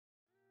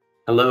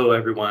Hello,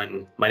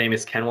 everyone. My name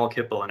is Kanwal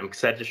Khipple, and I'm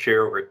excited to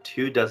share over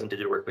 2 dozen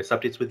digital workplace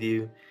updates with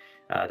you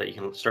that you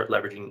can start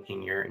leveraging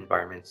in your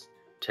environments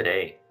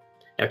today.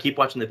 Now, keep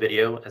watching the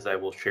video as I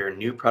will share a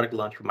new product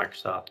launch from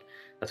Microsoft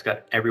that's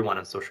got everyone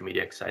on social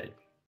media excited.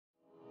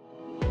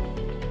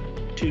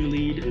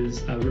 Lead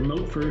is a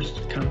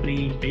remote-first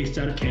company based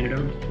out of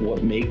Canada.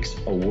 What makes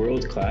a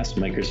world-class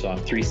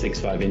Microsoft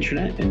 365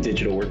 intranet and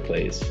digital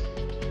workplace?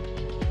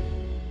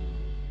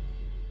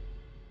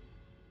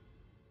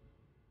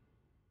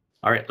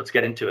 All right, let's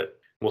get into it.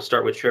 We'll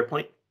start with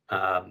SharePoint.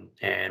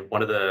 And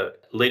one of the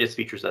latest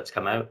features that's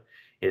come out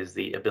is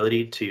the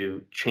ability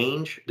to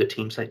change the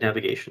team site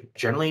navigation.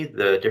 Generally,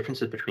 the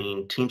differences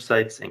between team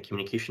sites and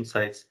communication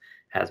sites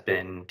has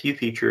been few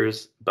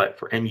features, but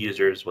for end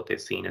users, what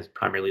they've seen is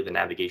primarily the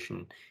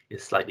navigation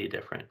is slightly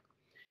different.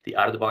 The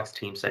out-of-the-box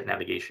team site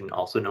navigation,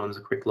 also known as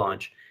a quick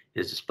launch,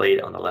 is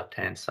displayed on the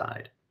left-hand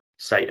side.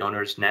 Site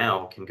owners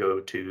now can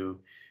go to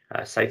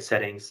site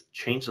settings,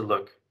 change the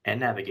look and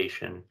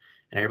navigation,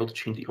 and are able to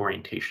change the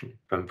orientation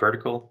from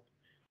vertical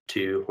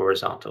to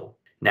horizontal.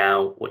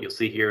 Now, what you'll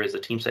see here is the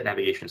team site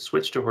navigation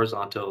switched to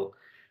horizontal,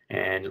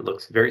 and it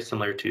looks very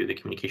similar to the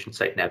communication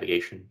site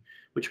navigation,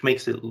 which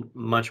makes it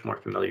much more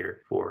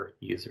familiar for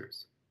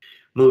users.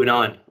 Moving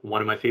on, one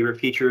of my favorite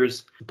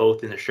features,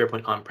 both in the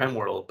SharePoint on-prem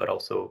world, but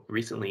also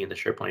recently in the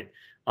SharePoint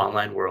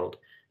online world,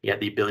 you have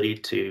the ability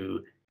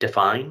to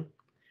define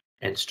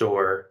and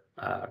store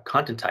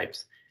content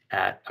types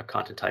at a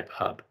content type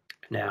hub.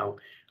 Now,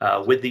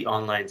 with the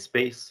online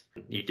space,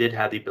 you did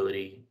have the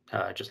ability,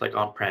 just like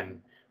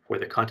on-prem, for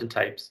the content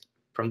types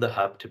from the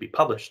hub to be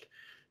published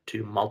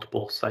to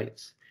multiple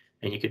sites.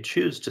 And you could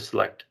choose to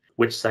select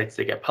which sites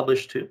they get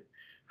published to.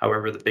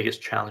 However, the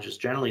biggest challenges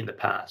generally in the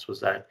past was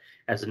that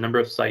as the number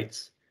of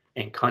sites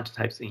and content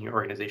types in your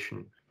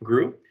organization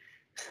grew,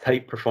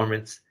 site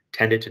performance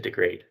tended to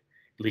degrade,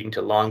 leading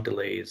to long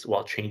delays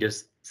while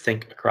changes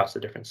sync across the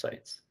different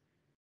sites.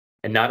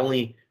 And not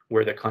only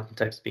were the content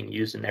types being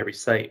used in every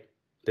site,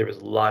 there was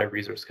a lot of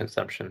resource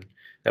consumption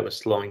that was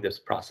slowing this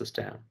process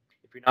down.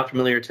 If you're not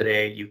familiar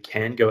today, you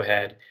can go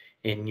ahead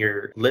in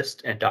your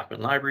list and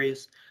document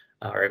libraries,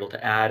 are able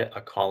to add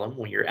a column.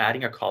 When you're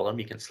adding a column,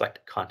 you can select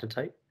a content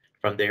type.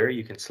 From there,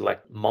 you can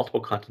select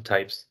multiple content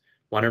types,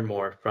 one or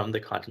more from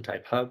the content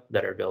type hub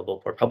that are available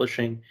for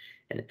publishing,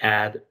 and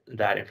add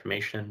that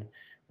information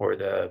or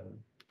the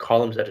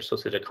columns that are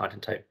associated with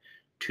content type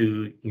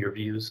to your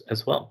views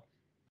as well.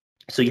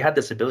 So you had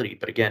this ability,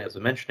 but again, as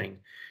I'm mentioning,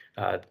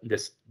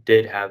 this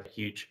did have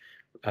huge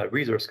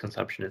resource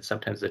consumption, and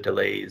sometimes the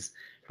delays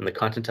from the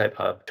content type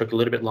hub took a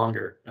little bit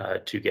longer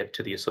to get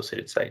to the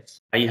associated sites.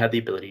 Now you have the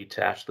ability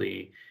to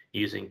actually,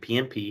 using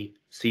PMP,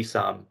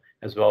 CSOM,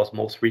 as well as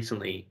most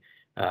recently,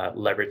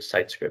 leverage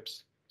site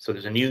scripts. So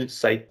there's a new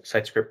site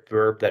script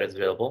verb that is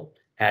available,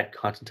 add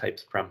content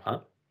types from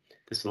hub.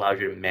 This allows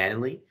you to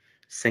manually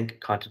sync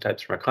content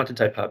types from a content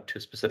type hub to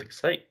a specific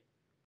site.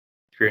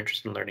 If you're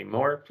interested in learning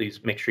more,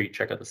 please make sure you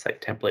check out the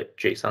site template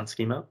JSON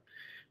schema,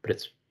 but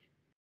it's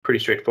pretty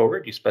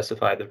straightforward. You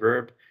specify the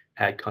verb,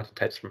 add content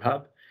types from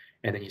hub,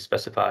 and then you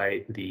specify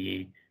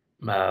the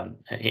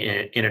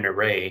in an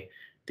array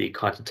the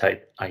content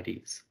type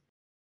IDs.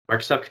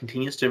 Microsoft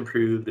continues to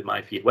improve the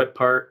My Feed web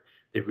part.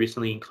 They've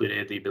recently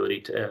included the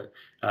ability to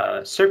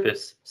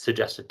surface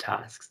suggested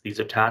tasks. These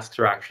are tasks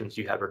or actions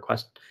you have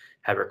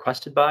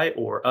requested by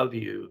or of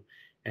you,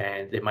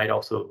 and they might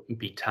also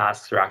be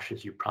tasks or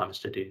actions you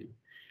promised to do.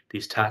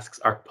 These tasks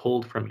are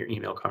pulled from your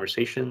email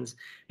conversations,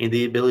 and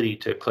the ability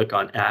to click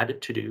on Add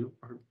to Do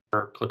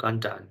or click on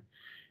Done,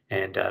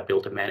 and be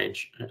able to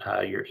manage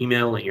your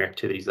email and your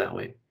activities that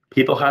way.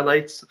 People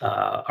highlights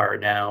are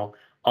now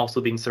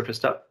also being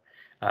surfaced up.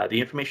 The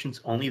information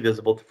is only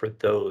visible for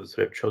those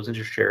who have chosen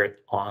to share it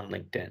on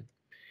LinkedIn.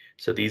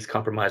 So these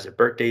compromise their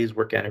birthdays,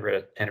 work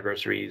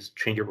anniversaries,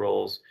 change of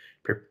roles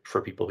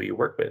for people who you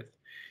work with.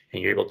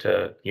 And you're able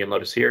to, you'll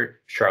notice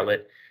here,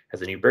 Charlotte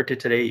has a new birthday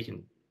today. You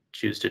can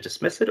choose to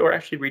dismiss it or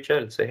actually reach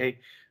out and say, hey,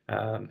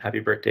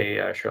 happy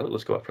birthday, Charlotte,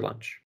 let's go out for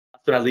lunch.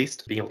 Last but not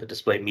least, being able to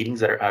display meetings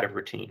that are out of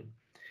routine.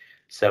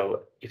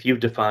 So if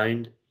you've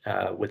defined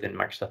within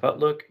Microsoft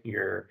Outlook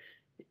your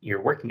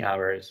working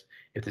hours,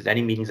 if there's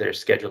any meetings that are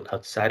scheduled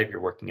outside of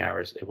your working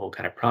hours, it will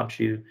kind of prompt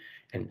you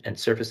and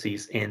surface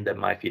these in the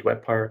My Feed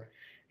web part.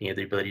 You have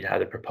the ability to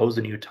either propose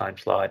a new time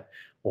slot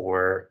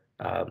or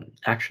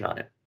action on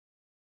it.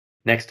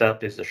 Next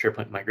up is the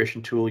SharePoint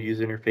migration tool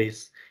user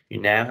interface. You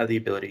now have the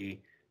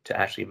ability to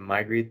actually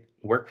migrate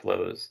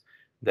workflows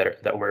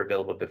that were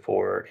available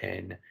before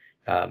in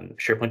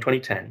SharePoint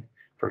 2010.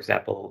 For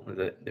example,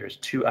 there's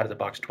 2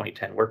 out-of-the-box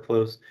 2010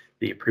 workflows,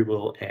 the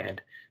approval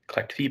and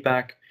collect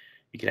feedback.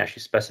 You can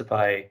actually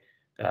specify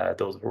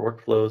those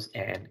workflows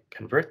and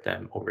convert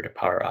them over to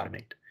Power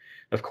Automate.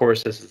 Of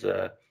course, this is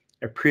a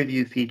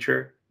preview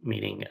feature,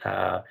 meaning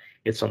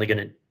it's only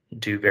going to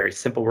do very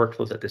simple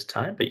workflows at this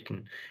time, but you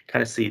can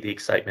kind of see the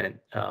excitement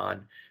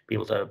on being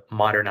able to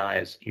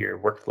modernize your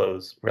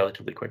workflows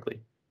relatively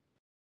quickly.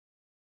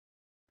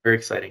 Very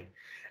exciting.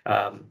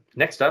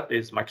 Next up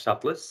is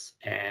Microsoft Lists,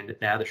 and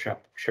now the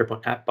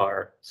SharePoint app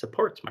bar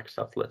supports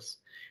Microsoft Lists.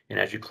 And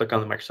as you click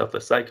on the Microsoft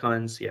Lists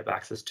icons, you have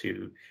access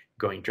to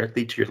going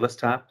directly to your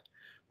list app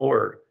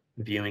or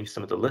viewing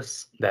some of the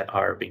lists that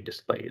are being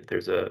displayed.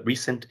 There's a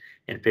recent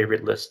and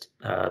favorite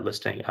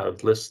listing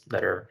of lists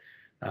that are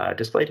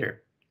displayed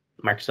here.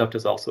 Microsoft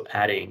is also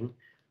adding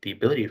the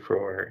ability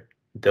for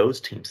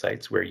those team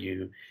sites where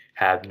you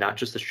have not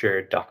just a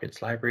shared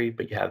documents library,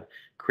 but you have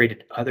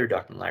created other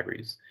document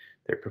libraries.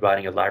 They're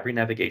providing a library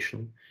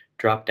navigation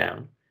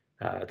dropdown.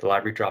 The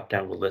library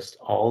dropdown will list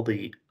all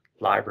the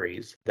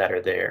libraries that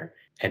are there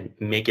and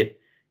make it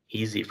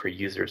easy for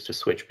users to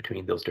switch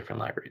between those different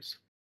libraries.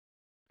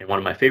 And one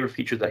of my favorite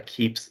features that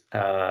keeps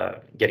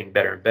getting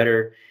better and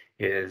better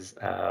is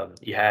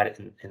you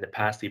had in the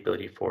past the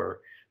ability for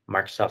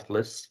Microsoft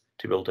Lists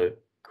to be able to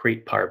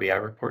create Power BI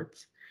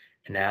reports.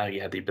 And now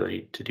you have the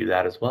ability to do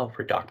that as well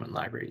for document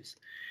libraries.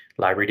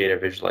 Library data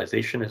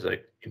visualization is a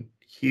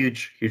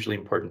hugely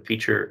important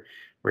feature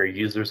where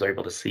users are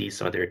able to see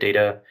some of their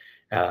data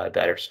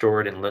that are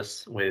stored in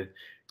lists with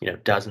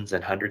dozens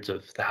and hundreds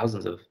of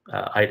thousands of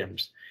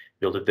items,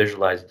 be able to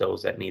visualize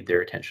those that need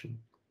their attention.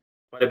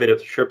 Quite a bit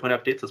of SharePoint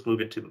updates. Let's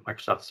move into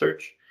Microsoft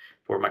Search.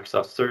 For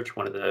Microsoft Search,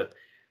 one of the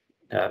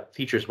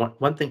features,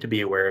 one thing to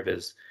be aware of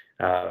is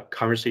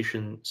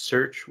Conversation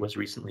Search was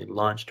recently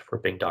launched for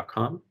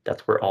Bing.com.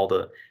 That's where all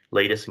the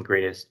latest and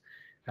greatest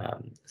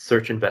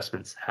search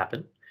investments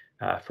happen,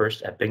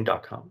 first at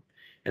Bing.com.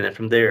 And then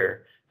from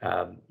there,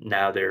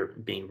 now they're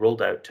being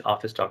rolled out to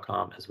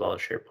Office.com as well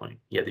as SharePoint.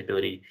 You have the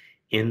ability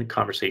in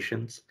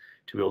Conversations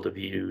to be able to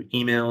view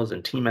emails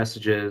and team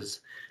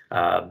messages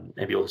and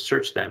be able to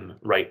search them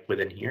right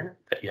within here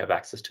that you have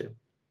access to.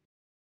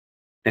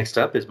 Next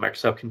up is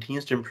Microsoft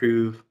continues to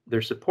improve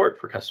their support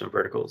for custom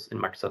verticals in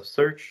Microsoft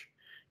Search.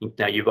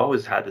 Now, you've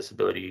always had this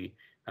ability,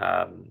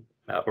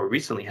 or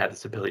recently had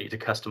this ability to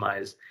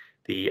customize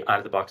the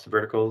out-of-the-box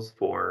verticals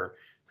for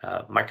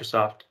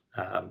Microsoft,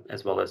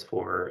 as well as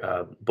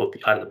for both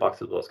the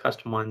out-of-the-box as well as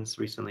custom ones.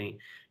 Recently, you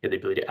have the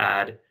ability to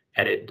add,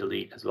 edit,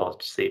 delete, as well as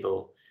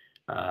disable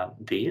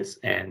these,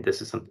 and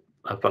this is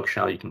a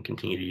functionality you can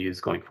continue to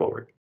use going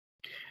forward.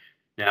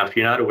 Now, if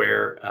you're not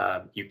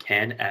aware, you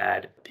can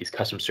add these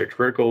custom search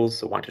verticals.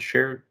 So want to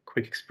share a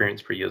quick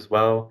experience for you as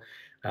well.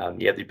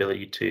 You have the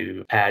ability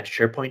to add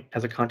SharePoint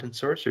as a content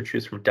source or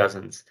choose from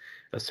dozens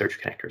of search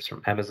connectors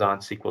from Amazon,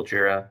 SQL,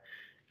 Jira,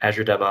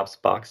 Azure DevOps,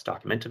 Box,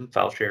 Documentum,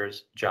 File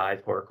Shares,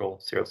 Jive,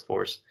 Oracle,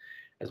 Salesforce,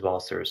 as well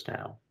as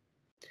ServiceNow.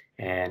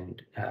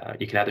 And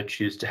you can either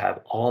choose to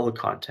have all the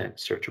content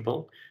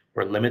searchable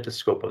or limit the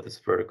scope of this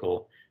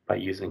vertical by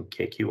using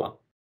KQL.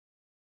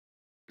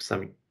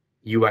 Some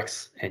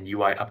UX and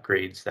UI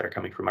upgrades that are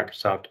coming from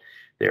Microsoft.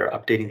 They're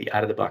updating the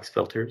out-of-the-box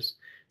filters.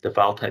 The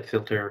FileType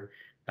filter,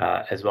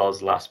 as well as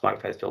the last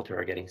modified filter,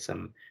 are getting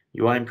some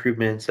UI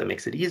improvements that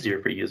makes it easier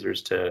for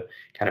users to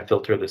kind of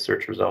filter the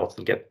search results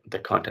and get the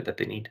content that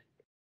they need.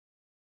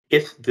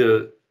 If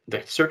the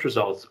search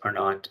results are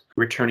not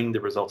returning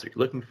the results that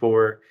you're looking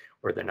for,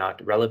 or they're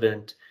not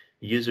relevant,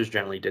 users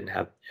generally didn't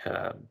have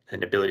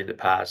an ability in the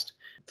past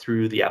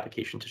through the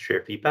application to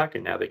share feedback,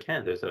 and now they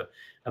can. There's a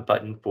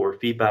button for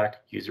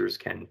feedback users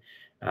can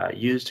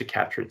use to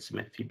capture and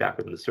submit feedback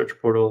within the search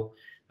portal.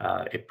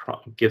 It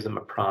gives them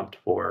a prompt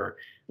for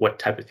what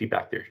type of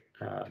feedback they're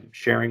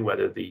sharing,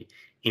 whether the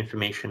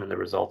information and the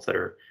results that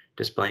are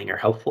displaying are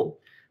helpful,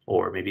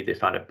 or maybe they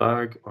found a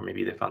bug, or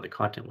maybe they found the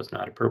content was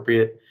not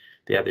appropriate.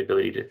 They have the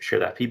ability to share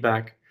that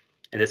feedback,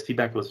 and this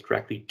feedback goes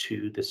directly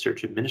to the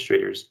search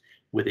administrators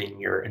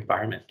within your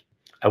environment.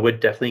 We would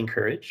definitely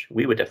encourage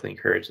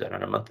that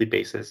on a monthly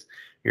basis,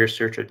 your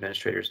search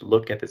administrators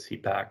look at this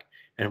feedback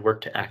and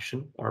work to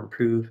action or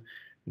improve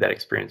that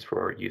experience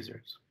for our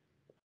users.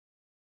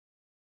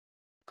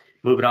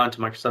 Moving on to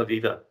Microsoft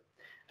Viva.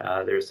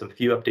 There's some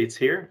few updates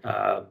here,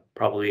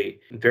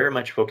 probably very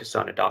much focused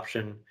on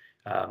adoption.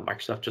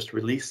 Microsoft just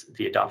released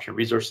the Adoption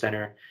Resource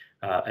Center,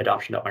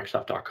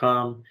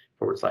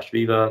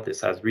 adoption.microsoft.com/Viva.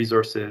 This has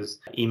resources,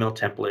 email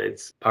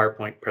templates,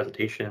 PowerPoint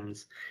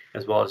presentations,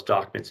 as well as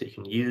documents that you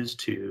can use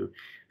to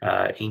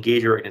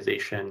engage your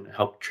organization,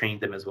 help train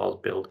them, as well as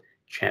build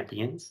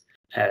champions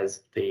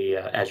as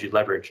you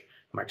leverage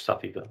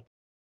Microsoft Viva.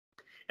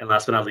 And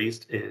last but not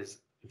least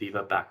is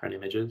Viva background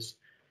images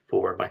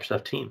for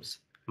Microsoft Teams.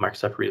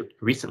 Microsoft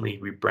recently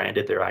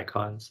rebranded their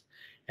icons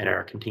and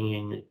are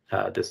continuing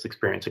this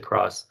experience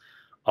across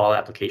all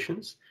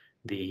applications.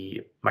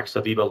 The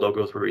Microsoft Viva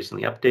logos were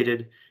recently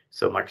updated,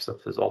 so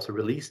Microsoft has also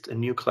released a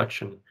new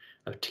collection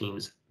of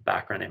Teams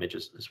background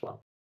images as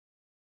well.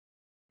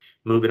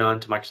 Moving on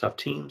to Microsoft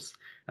Teams,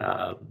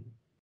 one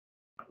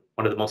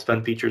of the most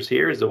fun features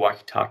here is the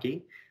Walkie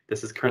Talkie.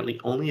 This is currently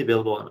only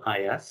available on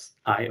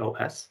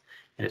iOS,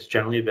 and it's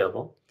generally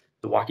available.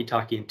 The Walkie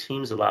Talkie in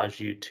Teams allows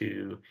you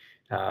to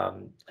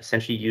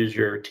essentially use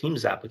your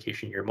Teams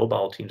application, your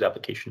mobile Teams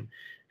application,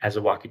 as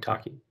a Walkie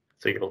Talkie.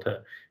 So you're able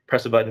to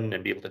press a button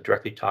and be able to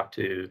directly talk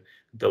to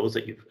those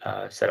that you've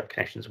set up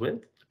connections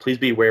with. Please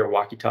be aware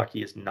Walkie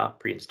Talkie is not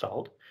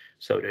pre-installed.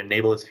 So to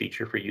enable this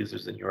feature for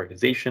users in your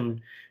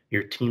organization,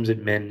 your Teams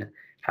admin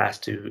has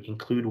to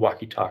include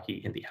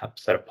Walkie-Talkie in the app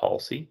setup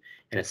policy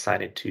and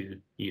assign it to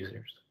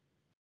users.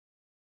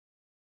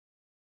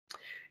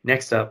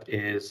 Next up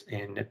is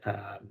in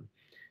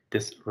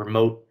this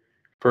remote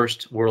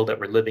first world that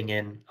we're living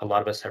in. A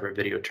lot of us have our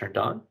video turned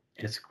on.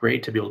 And it's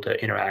great to be able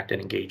to interact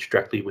and engage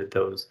directly with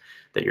those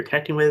that you're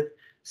connecting with.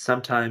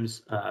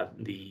 Sometimes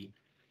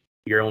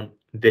your own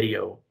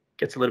video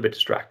gets a little bit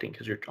distracting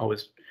because you're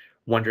always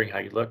wondering how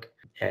you look,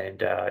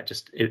 and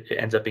it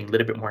ends up being a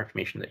little bit more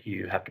information that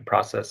you have to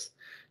process.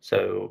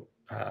 So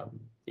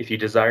if you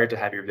desire to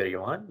have your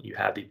video on, you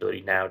have the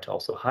ability now to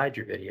also hide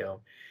your video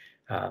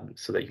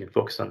so that you can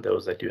focus on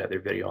those that do have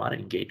their video on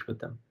and engage with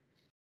them.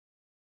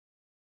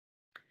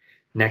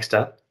 Next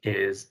up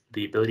is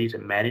the ability to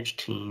manage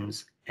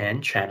teams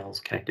and channels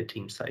connected to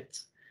team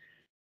sites.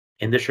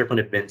 In the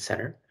SharePoint Admin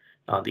Center,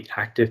 on the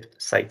Active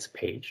Sites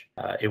page,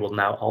 it will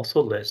now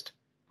also list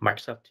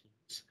Microsoft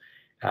Teams,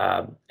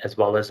 as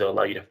well as it'll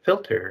allow you to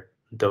filter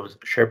those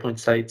SharePoint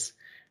sites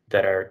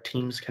that are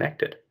Teams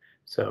connected.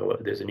 So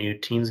there's a new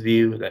Teams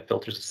view that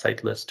filters the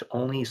site list to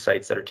only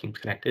sites that are Teams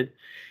connected,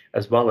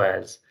 as well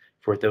as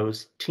for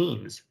those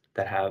teams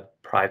that have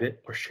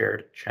private or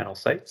shared channel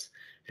sites.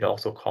 It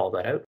also call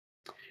that out.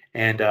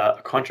 And a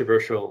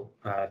controversial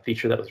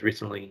feature that was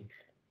recently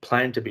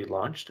planned to be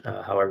launched.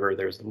 However,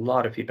 there's a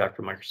lot of feedback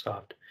from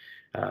Microsoft.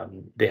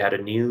 They had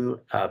a new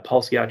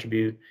policy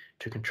attribute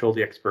to control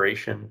the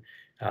expiration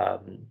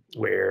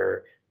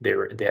where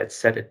they had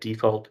set a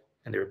default,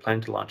 and they were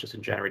planning to launch this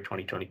in January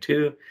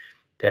 2022.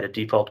 They had a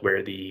default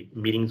where the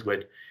meetings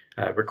would,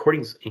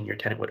 recordings in your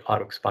tenant would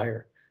auto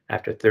expire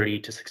after 30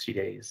 to 60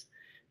 days.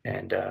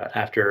 And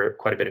after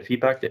quite a bit of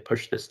feedback, they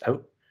pushed this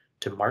out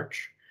to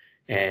March.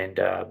 And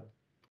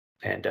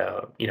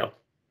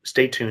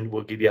stay tuned.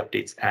 We'll give you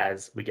updates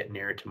as we get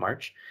nearer to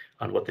March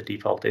on what the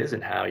default is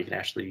and how you can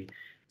actually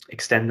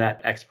extend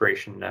that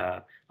expiration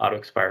auto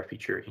expire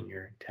feature in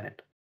your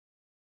tenant.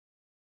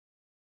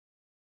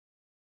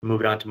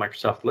 Moving on to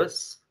Microsoft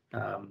lists.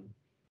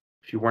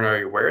 If you weren't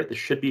already aware, this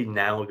should be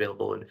now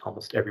available in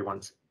almost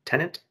everyone's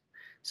tenant.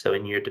 So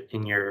in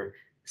your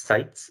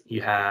sites,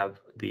 you have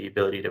the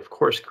ability to, of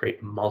course,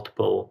 create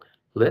multiple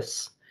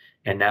lists.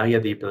 And now you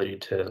have the ability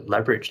to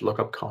leverage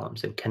lookup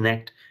columns and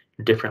connect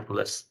different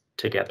lists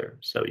together.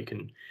 So you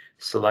can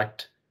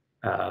select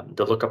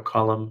the lookup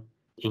column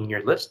in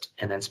your list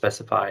and then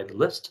specify the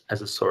list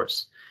as a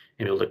source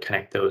and be able to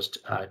connect those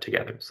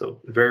together. So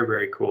very,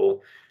 very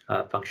cool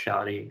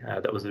functionality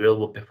that was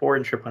available before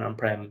in SharePoint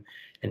On-Prem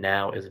and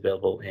now is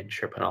available in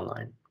SharePoint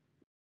Online.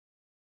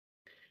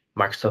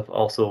 Microsoft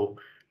also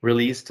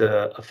released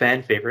a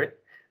fan favorite,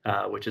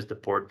 which is the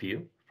board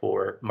view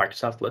for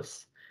Microsoft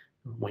lists.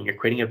 When you're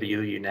creating a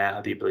view, you now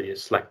have the ability to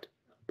select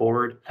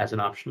board as an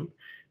option,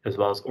 as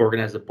well as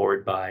organize the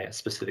board by a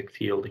specific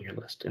field in your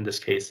list, in this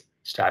case,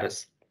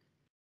 status.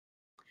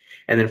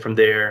 And then from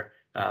there,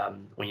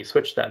 when you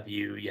switch that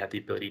view, you have the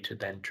ability to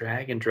then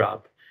drag and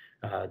drop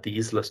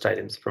these list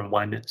items from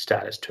one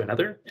status to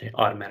another, and it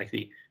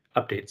automatically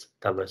updates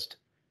that list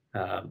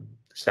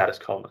status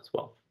column as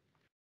well.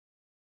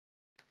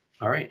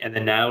 All right, and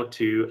then now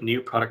to a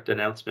new product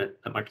announcement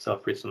that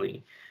Microsoft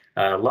recently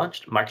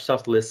launched.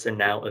 Microsoft lists are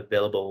now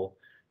available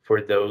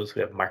for those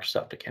who have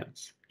Microsoft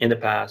accounts. In the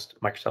past,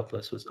 Microsoft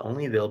Lists was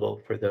only available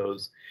for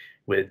those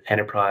with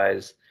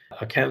enterprise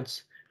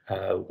accounts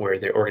where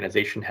their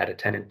organization had a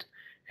tenant.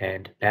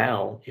 And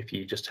now, if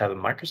you just have a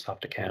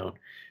Microsoft account,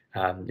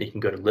 you can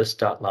go to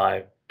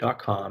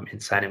list.live.com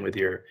and sign in with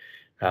your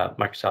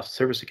Microsoft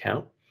Service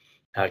account.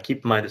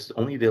 Keep in mind, this is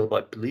only available,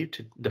 I believe,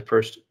 to the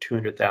first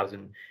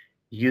 200,000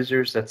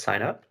 users that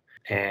sign up.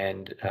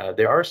 And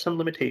there are some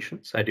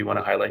limitations I do want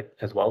to highlight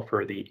as well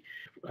for the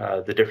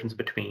difference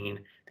between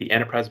the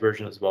enterprise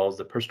version as well as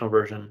the personal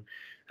version.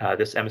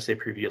 This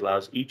MSA preview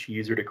allows each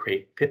user to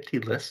create 50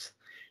 lists,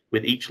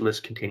 with each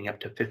list containing up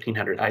to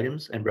 1,500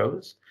 items and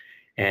rows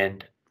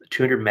and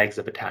 200 megs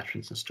of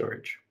attachments and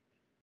storage.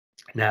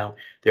 Now,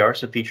 there are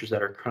some features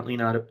that are currently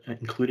not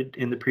included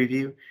in the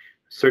preview: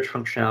 search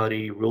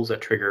functionality, rules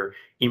that trigger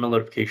email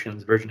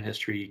notifications, version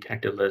history,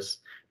 connected lists,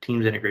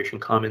 Teams integration,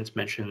 comments,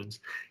 mentions,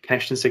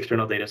 connections to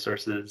external data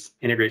sources,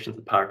 integrations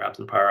with Power Apps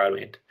and Power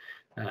Automate,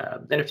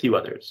 and a few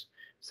others.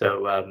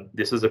 So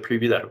this is a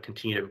preview that will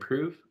continue to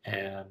improve.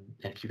 And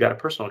if you've got a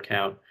personal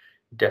account,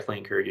 definitely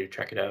encourage you to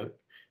check it out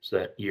so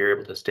that you're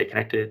able to stay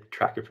connected,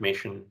 track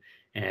information,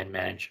 and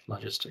manage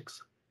logistics.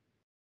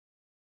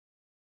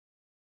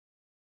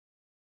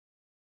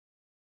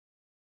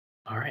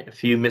 All right, a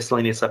few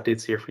miscellaneous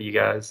updates here for you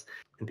guys.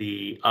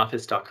 The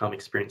Office.com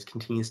experience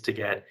continues to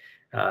get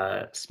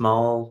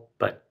small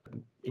but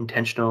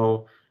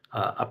intentional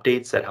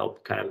updates that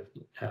help kind of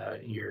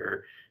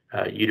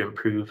you to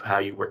improve how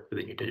you work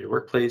within your digital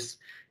workplace.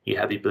 You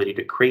have the ability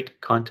to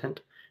create content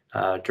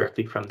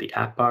directly from the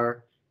app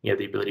bar. You have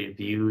the ability to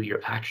view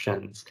your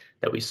actions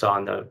that we saw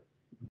in the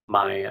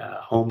My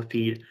Home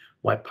feed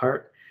web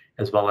part,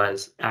 as well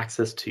as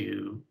access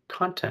to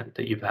content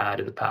that you've had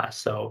in the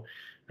past. So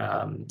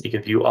you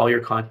can view all your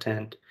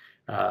content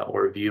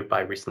or view it by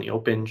recently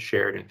opened,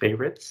 shared, and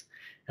favorites.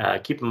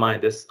 Keep in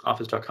mind, this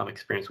Office.com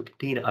experience will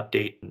continue to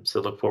update,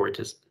 so look forward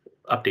to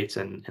updates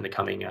in the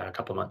coming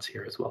couple of months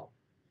here as well.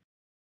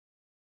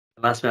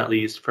 And last but not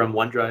least, from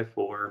OneDrive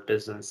for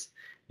Business,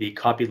 the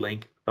copy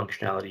link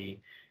functionality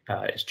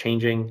is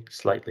changing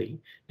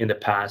slightly. In the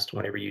past,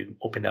 whenever you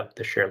opened up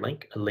the share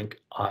link, a link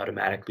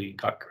automatically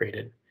got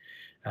created.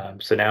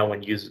 So now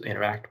when users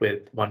interact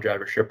with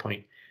OneDrive or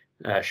SharePoint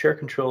Share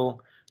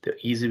Control, they'll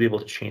easily be able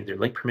to change their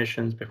link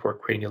permissions before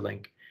creating a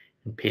link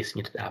and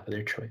pasting it to the app of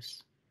their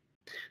choice.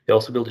 They'll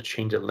also be able to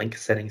change the link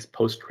settings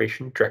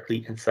post-creation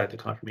directly inside the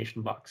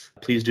confirmation box.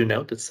 Please do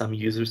note that some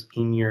users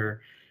in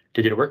your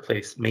digital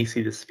workplace may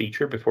see this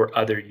feature before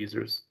other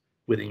users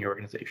within your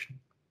organization.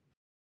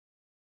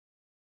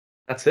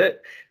 That's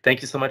it.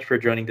 Thank you so much for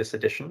joining this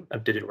edition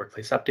of Digital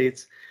Workplace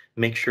Updates.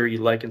 Make sure you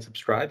like and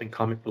subscribe and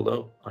comment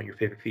below on your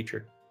favorite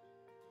feature.